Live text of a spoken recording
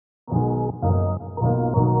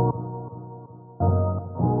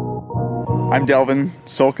I'm Delvin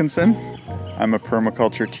Solkinson. I'm a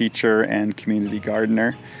permaculture teacher and community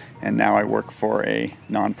gardener, and now I work for a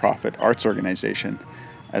nonprofit arts organization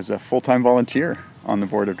as a full-time volunteer on the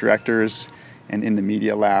board of directors and in the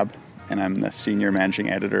media lab, and I'm the senior managing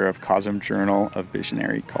editor of Cosm Journal of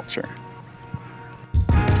Visionary Culture.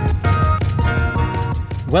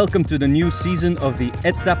 Welcome to the new season of the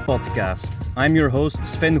ETA podcast. I'm your host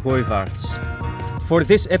Sven Gooivaerts. For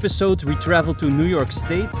this episode, we travel to New York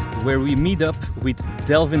State, where we meet up with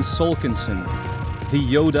Delvin Solkinson, the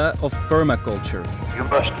Yoda of permaculture. You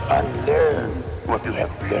must unlearn what you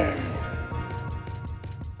have learned.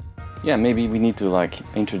 Yeah, maybe we need to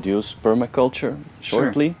introduce permaculture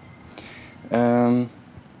shortly. Sure.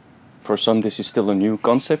 For some, this is still a new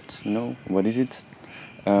concept. What is it?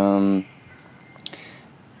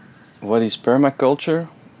 What is permaculture?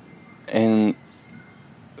 And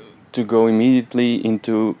to go immediately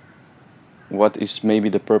into what is maybe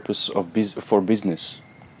the purpose of for business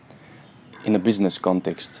in a business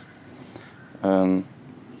context. Would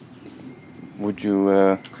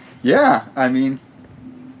you? Yeah, I mean,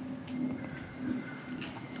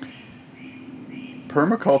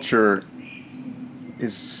 permaculture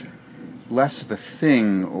is less of a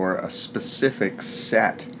thing or a specific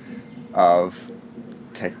set of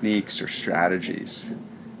techniques or strategies,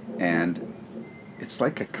 and it's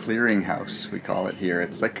like a clearinghouse, we call it here.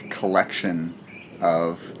 It's like a collection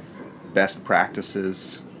of best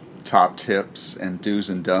practices, top tips, and do's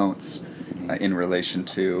and don'ts in relation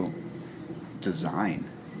to design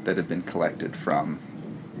that have been collected from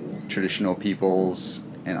traditional peoples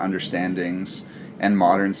and understandings and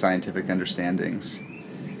modern scientific understandings.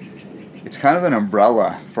 It's kind of an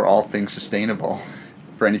umbrella for all things sustainable,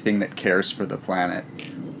 for anything that cares for the planet,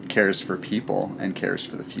 cares for people, and cares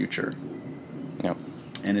for the future. Yep.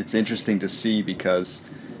 And it's interesting to see because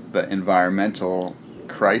the environmental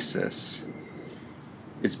crisis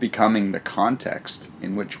is becoming the context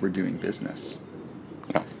in which we're doing business.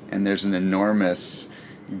 Yep. And there's an enormous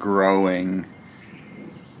growing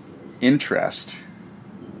interest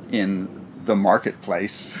in the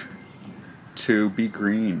marketplace to be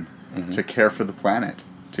green, to care for the planet,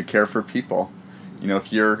 to care for people.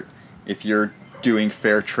 If you're doing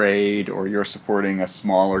fair trade or you're supporting a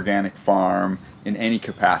small organic farm in any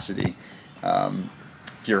capacity,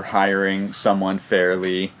 if you're hiring someone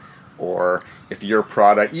fairly, or if your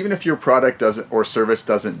product, even if your product doesn't or service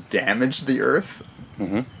doesn't damage the earth,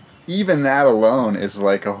 even that alone is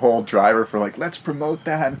like a whole driver for let's promote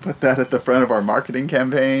that and put that at the front of our marketing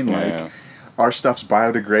campaign. Our stuff's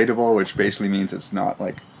biodegradable, which basically means it's not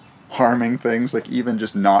harming things. Even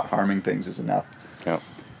just not harming things is enough. Yeah.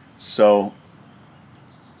 So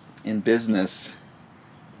in business,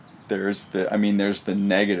 there's the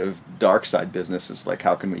negative dark side business is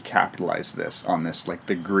how can we capitalize on this,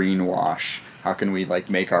 the greenwash? How can we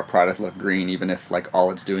make our product look green even if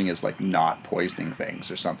all it's doing is not poisoning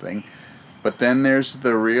things or something? But then there's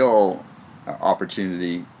the real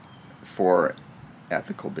opportunity for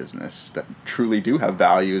ethical business that truly do have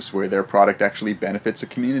values, where their product actually benefits a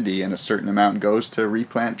community and a certain amount goes to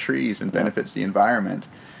replant trees and benefits the environment.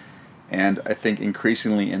 And I think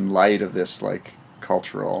increasingly in light of this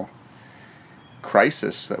cultural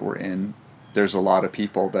crisis that we're in, there's a lot of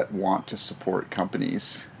people that want to support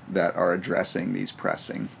companies that are addressing these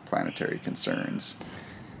pressing planetary concerns.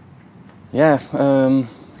 Yeah,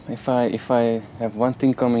 if I have one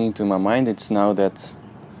thing coming into my mind, it's now that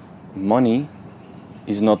money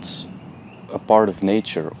is not a part of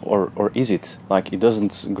nature, or is it? It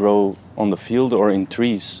doesn't grow on the field or in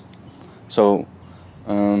trees. So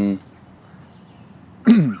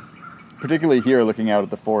particularly here, looking out at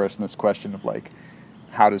the forest, and this question of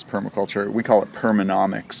how does permaculture, we call it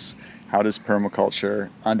permanomics, how does permaculture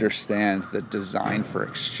understand the design for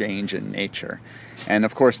exchange in nature? And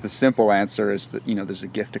of course the simple answer is that there's a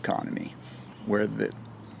gift economy where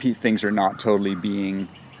things are not totally being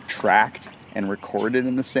tracked and recorded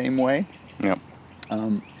in the same way. Yeah.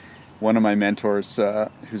 One of my mentors,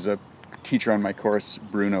 who's a teacher on my course,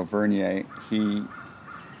 Bruno Vernier, he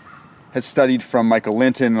has studied from Michael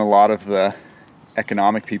Linton and a lot of the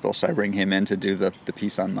economic people, so I bring him in to do the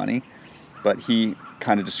piece on money. But he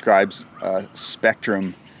kind of describes a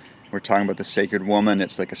spectrum. We're talking about the sacred woman.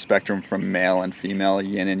 It's like a spectrum from male and female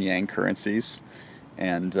yin and yang currencies.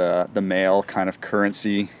 And the male kind of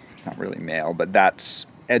currency, it's not really male, but that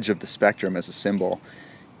edge of the spectrum as a symbol,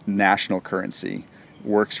 national currency,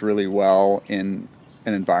 works really well in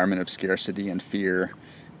an environment of scarcity and fear,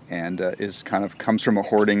 and comes from a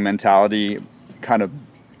hoarding mentality, kind of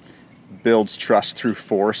builds trust through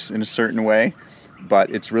force in a certain way. but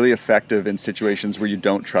it's really effective in situations where you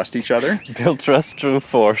don't trust each other. Build trust through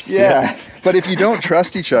force. Yeah. But if you don't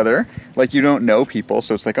trust each other, like you don't know people,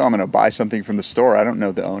 so it's like, oh, I'm going to buy something from the store. I don't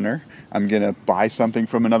know the owner. I'm going to buy something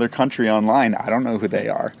from another country online. I don't know who they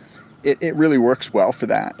are. It really works well for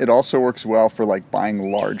that. It also works well for like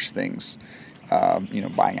buying large things,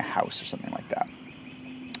 buying a house or something like that.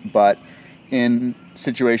 But in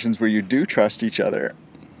situations where you do trust each other,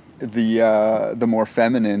 the more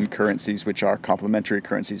feminine currencies, which are complementary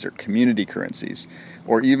currencies or community currencies,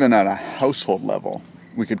 or even on a household level,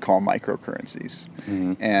 we could call microcurrencies.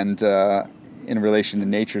 Mm-hmm. And in relation to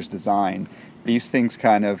nature's design, these things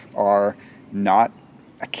kind of are not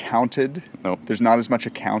accounted. Nope. There's not as much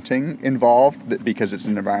accounting involved because it's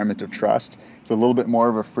an environment of trust. It's a little bit more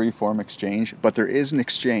of a free-form exchange, but there is an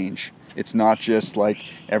exchange. It's not just like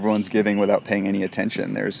everyone's giving without paying any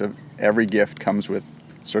attention. Every gift comes with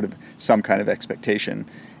sort of some kind of expectation,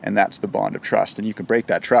 and that's the bond of trust. And you can break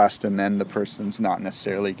that trust, and then the person's not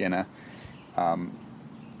necessarily gonna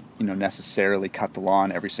necessarily cut the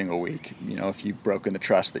lawn every single week. If you've broken the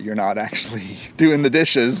trust that you're not actually doing the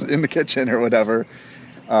dishes in the kitchen or whatever.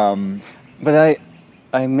 But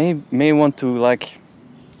I may want to like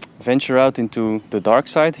venture out into the dark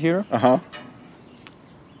side here. Uh-huh.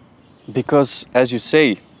 Because as you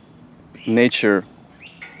say, nature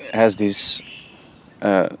has these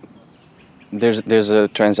there's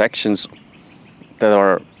transactions that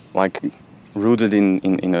are like rooted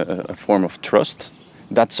in a form of trust.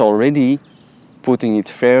 That's already putting it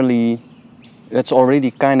fairly. That's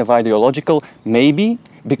already kind of ideological, maybe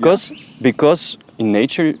because in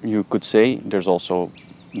nature you could say there's also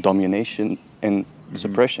domination and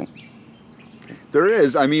suppression. There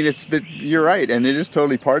is. I mean, you're right, and it is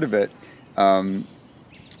totally part of it.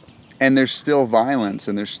 And there's still violence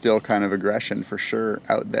and there's still kind of aggression for sure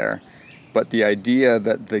out there. But the idea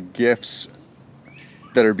that the gifts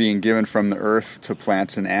that are being given from the earth to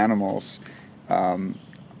plants and animals,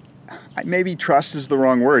 maybe trust is the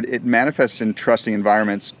wrong word. It manifests in trusting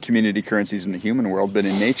environments, community currencies in the human world, but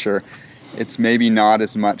in nature, it's maybe not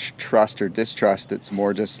as much trust or distrust. It's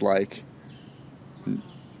more just like,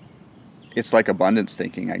 it's like abundance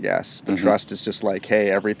thinking, I guess. The trust is just like, hey,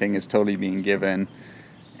 everything is totally being given,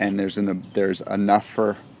 and there's enough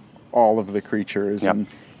for all of the creatures, and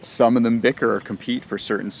some of them bicker or compete for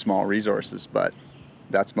certain small resources, but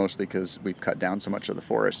that's mostly because we've cut down so much of the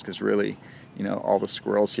forest, because really, all the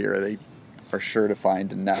squirrels here, they are sure to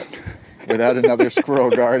find a nut without another squirrel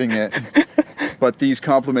guarding it. But these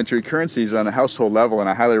complementary currencies on a household level, and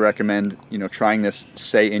I highly recommend, trying this,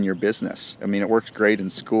 say, in your business. I mean, it works great in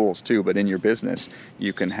schools too, but in your business,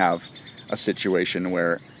 you can have a situation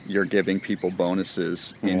where you're giving people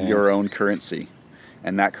bonuses in your own currency.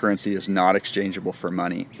 And that currency is not exchangeable for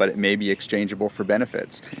money, but it may be exchangeable for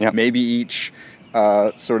benefits. Yep. Maybe each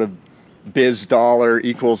sort of biz dollar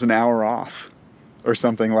equals an hour off, or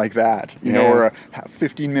something like that, or a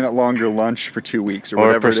 15-minute longer lunch for 2 weeks, or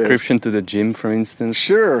whatever it is. Or a prescription to the gym, for instance.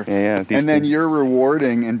 Sure. And then things. You're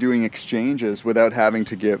rewarding and doing exchanges without having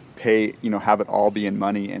to have it all be in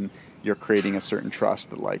money, and you're creating a certain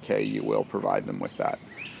trust that, like, hey, you will provide them with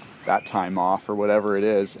that time off or whatever it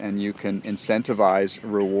is, and you can incentivize,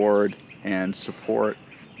 reward, and support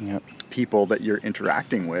people that you're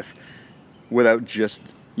interacting with without just,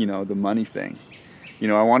 the money thing.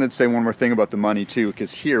 I wanted to say one more thing about the money too,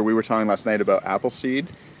 because here we were talking last night about Appleseed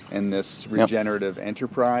and this regenerative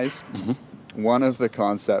enterprise. Mm-hmm. One of the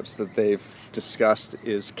concepts that they've discussed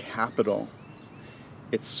is capital.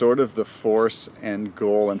 It's sort of the force and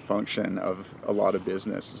goal and function of a lot of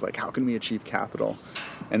business. It's like, how can we achieve capital?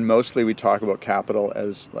 And mostly we talk about capital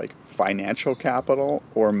as like financial capital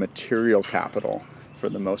or material capital for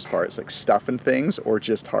the most part. It's like stuff and things, or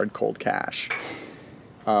just hard cold cash.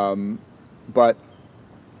 But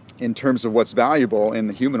in terms of what's valuable in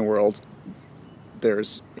the human world,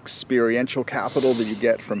 there's experiential capital that you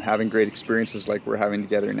get from having great experiences like we're having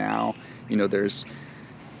together now. There's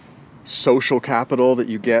social capital that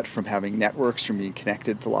you get from having networks, from being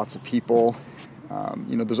connected to lots of people.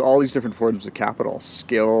 There's all these different forms of capital.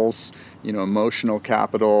 Skills, emotional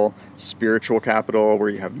capital, spiritual capital, where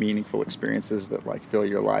you have meaningful experiences that like fill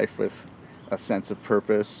your life with a sense of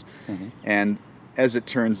purpose. Mm-hmm. And as it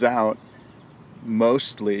turns out,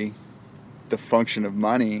 mostly the function of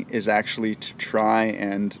money is actually to try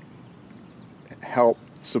and help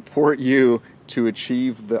support you to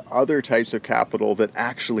achieve the other types of capital that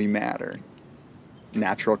actually matter.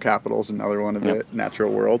 Natural capital is another one of the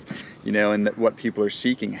natural world, and that what people are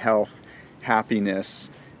seeking: health, happiness,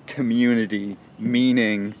 community,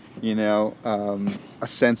 meaning, a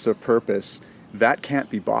sense of purpose. That can't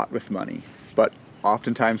be bought with money, but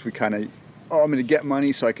oftentimes we kind of oh, I'm going to get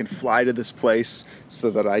money so I can fly to this place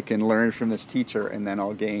so that I can learn from this teacher, and then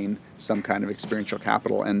I'll gain some kind of experiential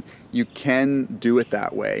capital. And you can do it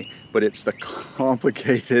that way, but it's the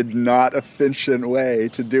complicated, not efficient way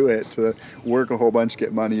to do it, to work a whole bunch,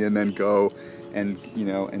 get money, and then go and,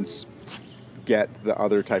 get the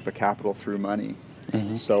other type of capital through money.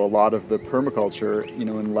 Mm-hmm. So a lot of the permaculture,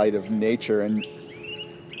 in light of nature and,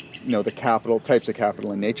 the types of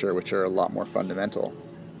capital in nature, which are a lot more fundamental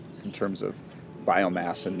in terms of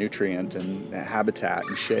biomass and nutrient and habitat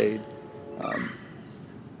and shade.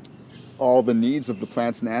 All the needs of the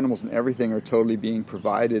plants and animals and everything are totally being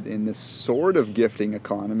provided in this sort of gifting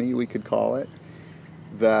economy, we could call it,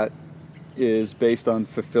 that is based on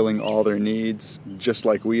fulfilling all their needs just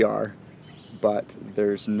like we are, but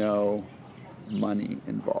there's no money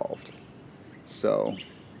involved. So,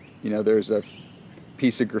 there's a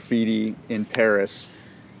piece of graffiti in Paris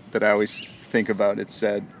that I always think about. It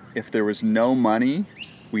said, if there was no money,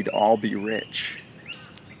 we'd all be rich.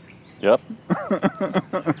 Yep.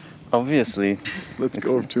 Obviously. Let's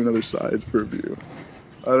go to another side for a view.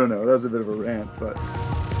 I don't know, that was a bit of a rant, but...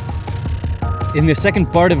 In the second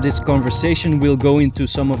part of this conversation, we'll go into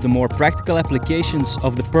some of the more practical applications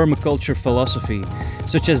of the permaculture philosophy,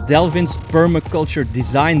 such as Delvin's Permaculture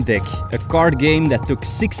Design Deck, a card game that took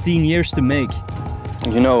 16 years to make.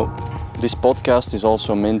 This podcast is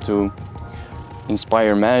also meant to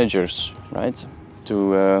inspire managers, right?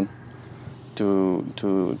 To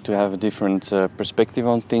have a different perspective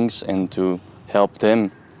on things and to help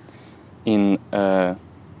them in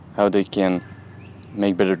how they can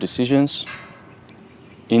make better decisions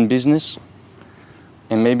in business.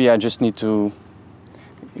 And maybe I just need to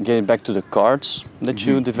get back to the cards that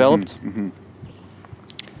you developed.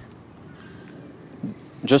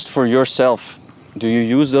 Just for yourself, do you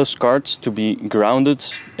use those cards to be grounded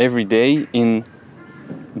every day in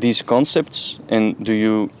these concepts, and do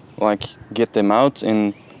you get them out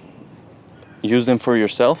and use them for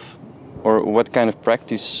yourself, or what kind of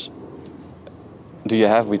practice do you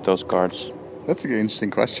have with those cards? That's an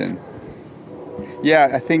interesting question.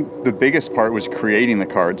 Yeah, I think the biggest part was creating the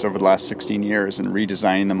cards over the last 16 years and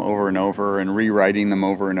redesigning them over and over and rewriting them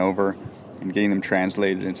over and over and getting them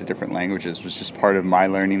translated into different languages was just part of my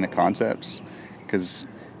learning the concepts. Because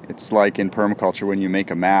it's like in permaculture when you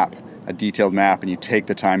make a detailed map, and you take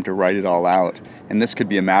the time to write it all out. And this could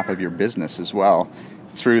be a map of your business as well.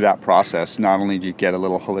 Through that process, not only do you get a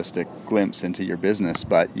little holistic glimpse into your business,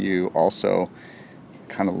 but you also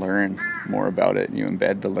kind of learn more about it. You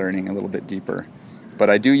embed the learning a little bit deeper. But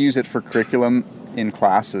I do use it for curriculum in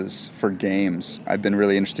classes, for games. I've been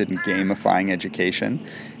really interested in gamifying education.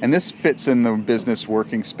 And this fits in the business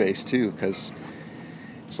working space too, because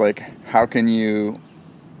it's like, how can you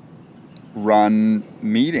run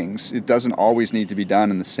meetings? It doesn't always need to be done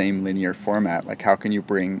in the same linear format. Like, how can you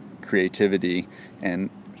bring creativity and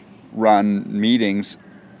run meetings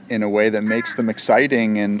in a way that makes them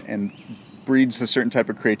exciting and breeds a certain type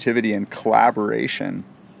of creativity and collaboration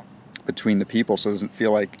between the people, so it doesn't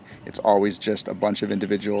feel like it's always just a bunch of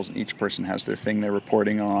individuals and each person has their thing they're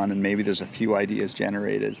reporting on, and maybe there's a few ideas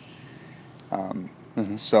generated.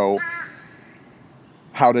 So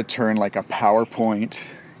how to turn like a PowerPoint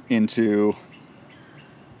into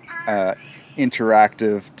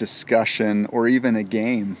interactive discussion, or even a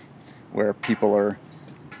game where people are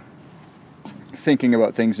thinking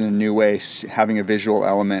about things in a new way, having a visual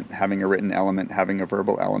element, having a written element, having a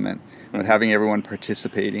verbal element, but having everyone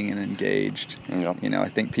participating and engaged. Yep. I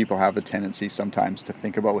think people have a tendency sometimes to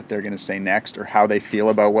think about what they're going to say next or how they feel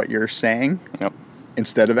about what you're saying, yep,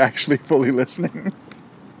 instead of actually fully listening.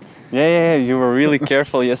 Yeah. You were really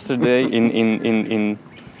careful yesterday in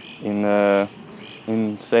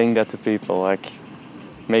saying that to people. Like,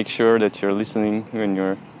 make sure that you're listening when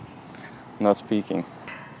you're not speaking.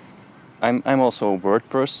 I'm also a word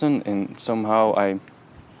person, and somehow I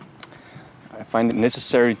find it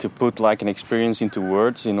necessary to put like an experience into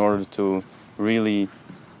words in order to really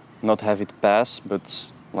not have it pass,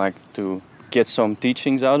 but like to get some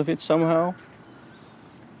teachings out of it somehow.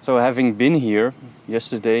 So having been here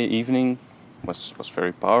yesterday evening was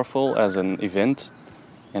very powerful as an event,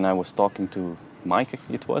 and I was talking to Mike,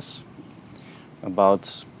 it was,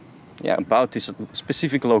 about this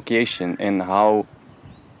specific location and how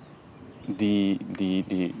the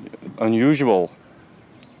unusual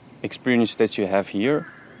experience that you have here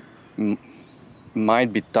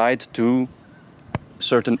might be tied to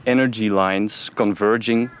certain energy lines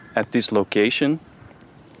converging at this location,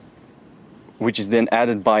 which is then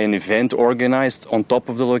added by an event organized on top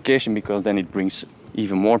of the location, because then it brings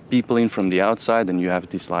even more people in from the outside, and you have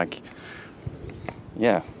this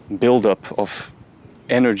build-up of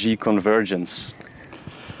energy convergence.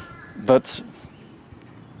 But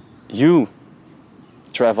you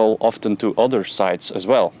travel often to other sites as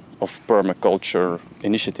well of permaculture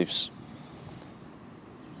initiatives.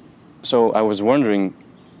 So I was wondering,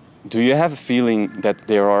 do you have a feeling that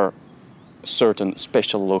there are certain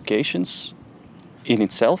special locations in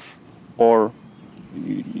itself, or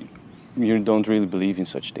you don't really believe in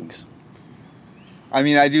such things? I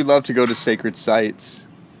mean, I do love to go to sacred sites.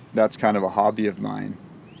 That's kind of a hobby of mine.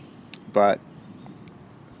 But,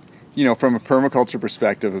 you know, from a permaculture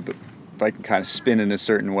perspective, if I can kind of spin in a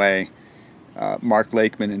certain way, Mark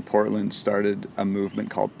Lakeman in Portland started a movement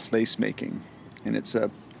called placemaking. And it's a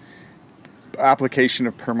application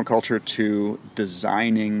of permaculture to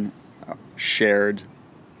designing shared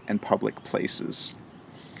and public places.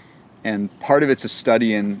 And part of it's a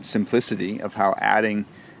study in simplicity of how adding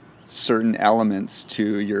certain elements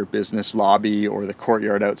to your business lobby or the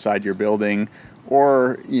courtyard outside your building,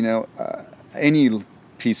 or any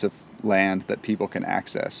piece of land that people can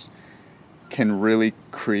access, can really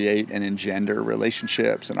create and engender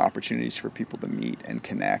relationships and opportunities for people to meet and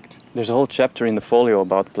connect. There's a whole chapter in the folio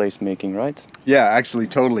about placemaking, right? Yeah, actually,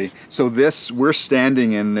 totally. So we're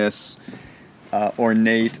standing in this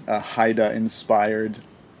ornate Haida-inspired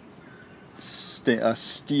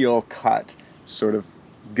steel-cut sort of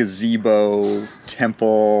gazebo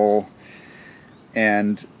temple,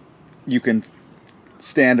 and you can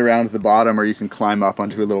stand around at the bottom, or you can climb up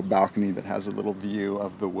onto a little balcony that has a little view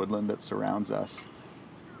of the woodland that surrounds us.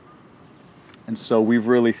 And so we've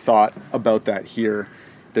really thought about that here.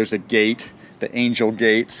 There's a gate, the angel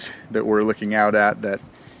gates that we're looking out at, that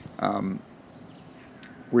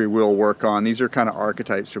we will work on. These are kind of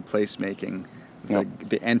archetypes for placemaking. Yep.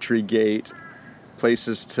 The entry gate,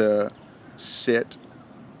 places to sit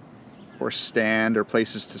or stand, or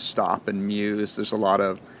places to stop and muse. There's a lot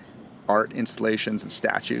of art installations and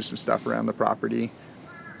statues and stuff around the property.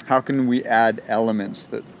 How can we add elements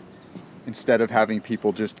that, instead of having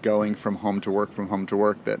people just going from home to work,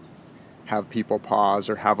 that have people pause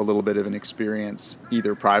or have a little bit of an experience,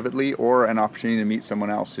 either privately or an opportunity to meet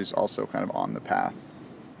someone else who's also kind of on the path.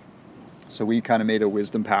 So we kind of made a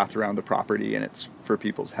wisdom path around the property, and it's for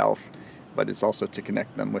people's health, but it's also to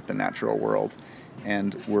connect them with the natural world.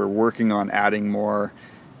 And we're working on adding more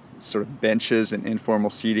sort of benches and informal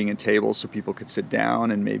seating and tables so people could sit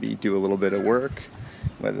down and maybe do a little bit of work,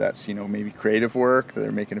 whether that's, maybe creative work, that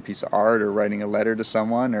they're making a piece of art or writing a letter to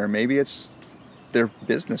someone, or maybe it's their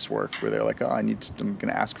business work where they're like, I'm going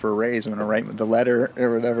to ask for a raise, I'm going to write the letter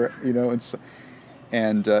or whatever,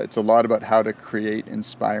 and it's a lot about how to create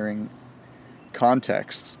inspiring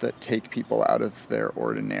contexts that take people out of their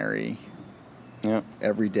ordinary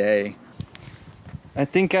every day. I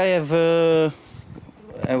think I have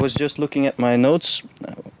I was just looking at my notes,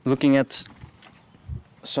 looking at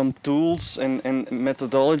some tools and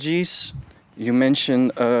methodologies. You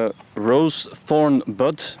mentioned rose thorn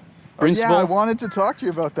bud principle. Yeah, I wanted to talk to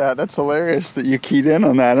you about that. That's hilarious that you keyed in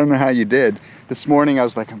on that. I don't know how you did. This morning I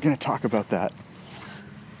was like, I'm going to talk about that.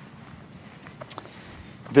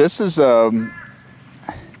 This is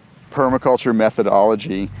permaculture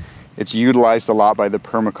methodology. It's utilized a lot by the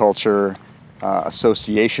Permaculture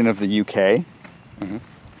Association of the UK. Mm-hmm.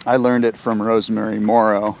 I learned it from Rosemary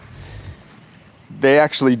Morrow. They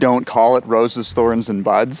actually don't call it roses, thorns, and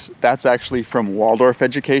buds. That's actually from Waldorf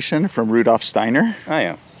education, from Rudolf Steiner. Oh,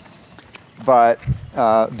 yeah. But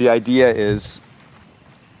the idea is,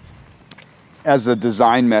 as a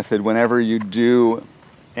design method, whenever you do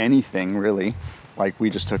anything, really, like we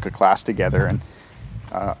just took a class together, and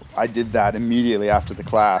I did that immediately after the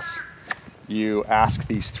class, you ask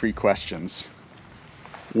these 3 questions.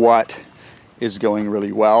 What is going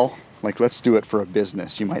really well? Like, let's do it for a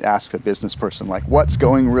business. You might ask a business person, like, what's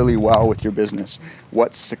going really well with your business?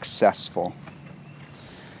 What's successful?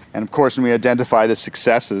 And of course, when we identify the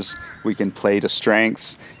successes, we can play to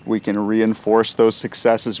strengths. We can reinforce those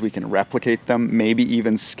successes. We can replicate them, maybe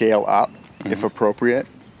even scale up if appropriate.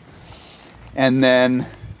 And then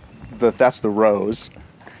that's the rose.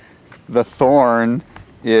 The thorn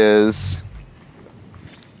is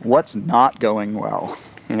what's not going well.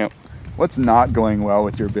 Yep. What's not going well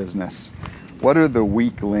with your business? What are the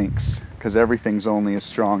weak links? Because everything's only as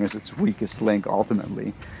strong as its weakest link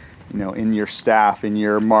ultimately. In your staff, in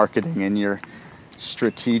your marketing, in your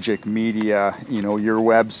strategic media, your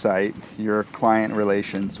website, your client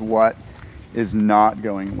relations, what is not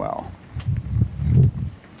going well?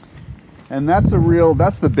 And that's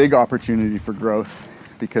the big opportunity for growth,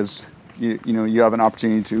 because you have an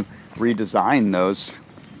opportunity to redesign those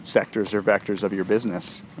sectors or vectors of your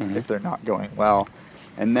business if they're not going well.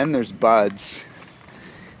 And then there's buds,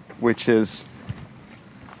 which is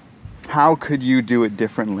how could you do it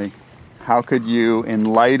differently? How could you, in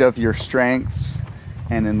light of your strengths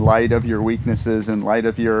and in light of your weaknesses, in light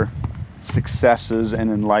of your successes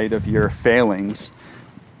and in light of your failings,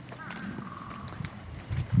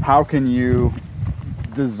 how can you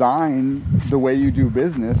design the way you do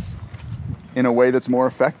business in a way that's more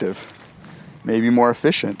effective, maybe more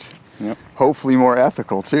efficient, Yep. hopefully more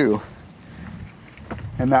ethical too?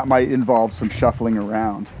 And that might involve some shuffling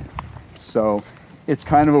around. So it's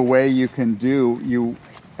kind of a way you can do,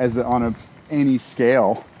 on any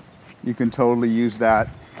scale, you can totally use that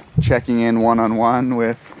checking in one-on-one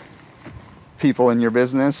with people in your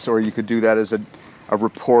business, or you could do that as a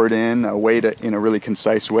report in, a way to, in a really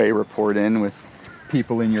concise way, report in with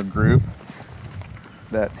people in your group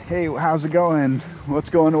that, hey, how's it going?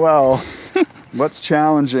 What's going well? What's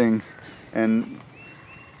challenging? And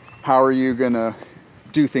how are you gonna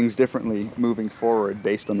do things differently moving forward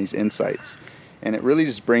based on these insights? And it really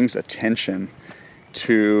just brings attention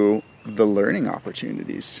to the learning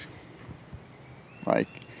opportunities. Like,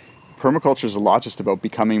 permaculture is a lot just about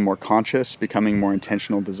becoming more conscious, becoming more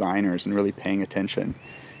intentional designers, and really paying attention.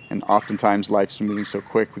 And oftentimes life's moving so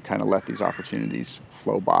quick, we kind of let these opportunities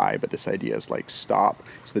flow by. But this idea is like, stop.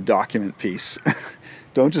 It's the document piece.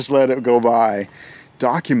 Don't just let it go by.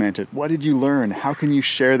 Document it. What did you learn? How can you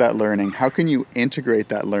share that learning? How can you integrate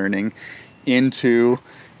that learning into,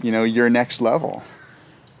 your next level?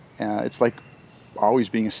 It's like always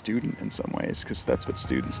being a student in some ways, because that's what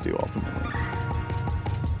students do ultimately.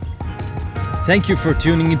 Thank you for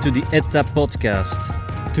tuning into the EdTap podcast.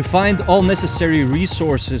 To find all necessary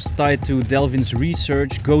resources tied to Delvin's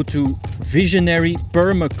research, go to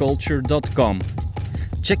visionarypermaculture.com.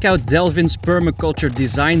 Check out Delvin's Permaculture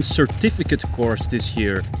Design Certificate course this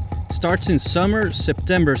year. It starts in summer,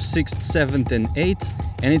 September 6th, 7th and 8th,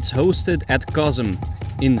 and it's hosted at COSM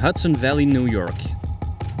in Hudson Valley, New York.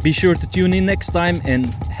 Be sure to tune in next time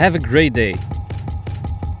and have a great day.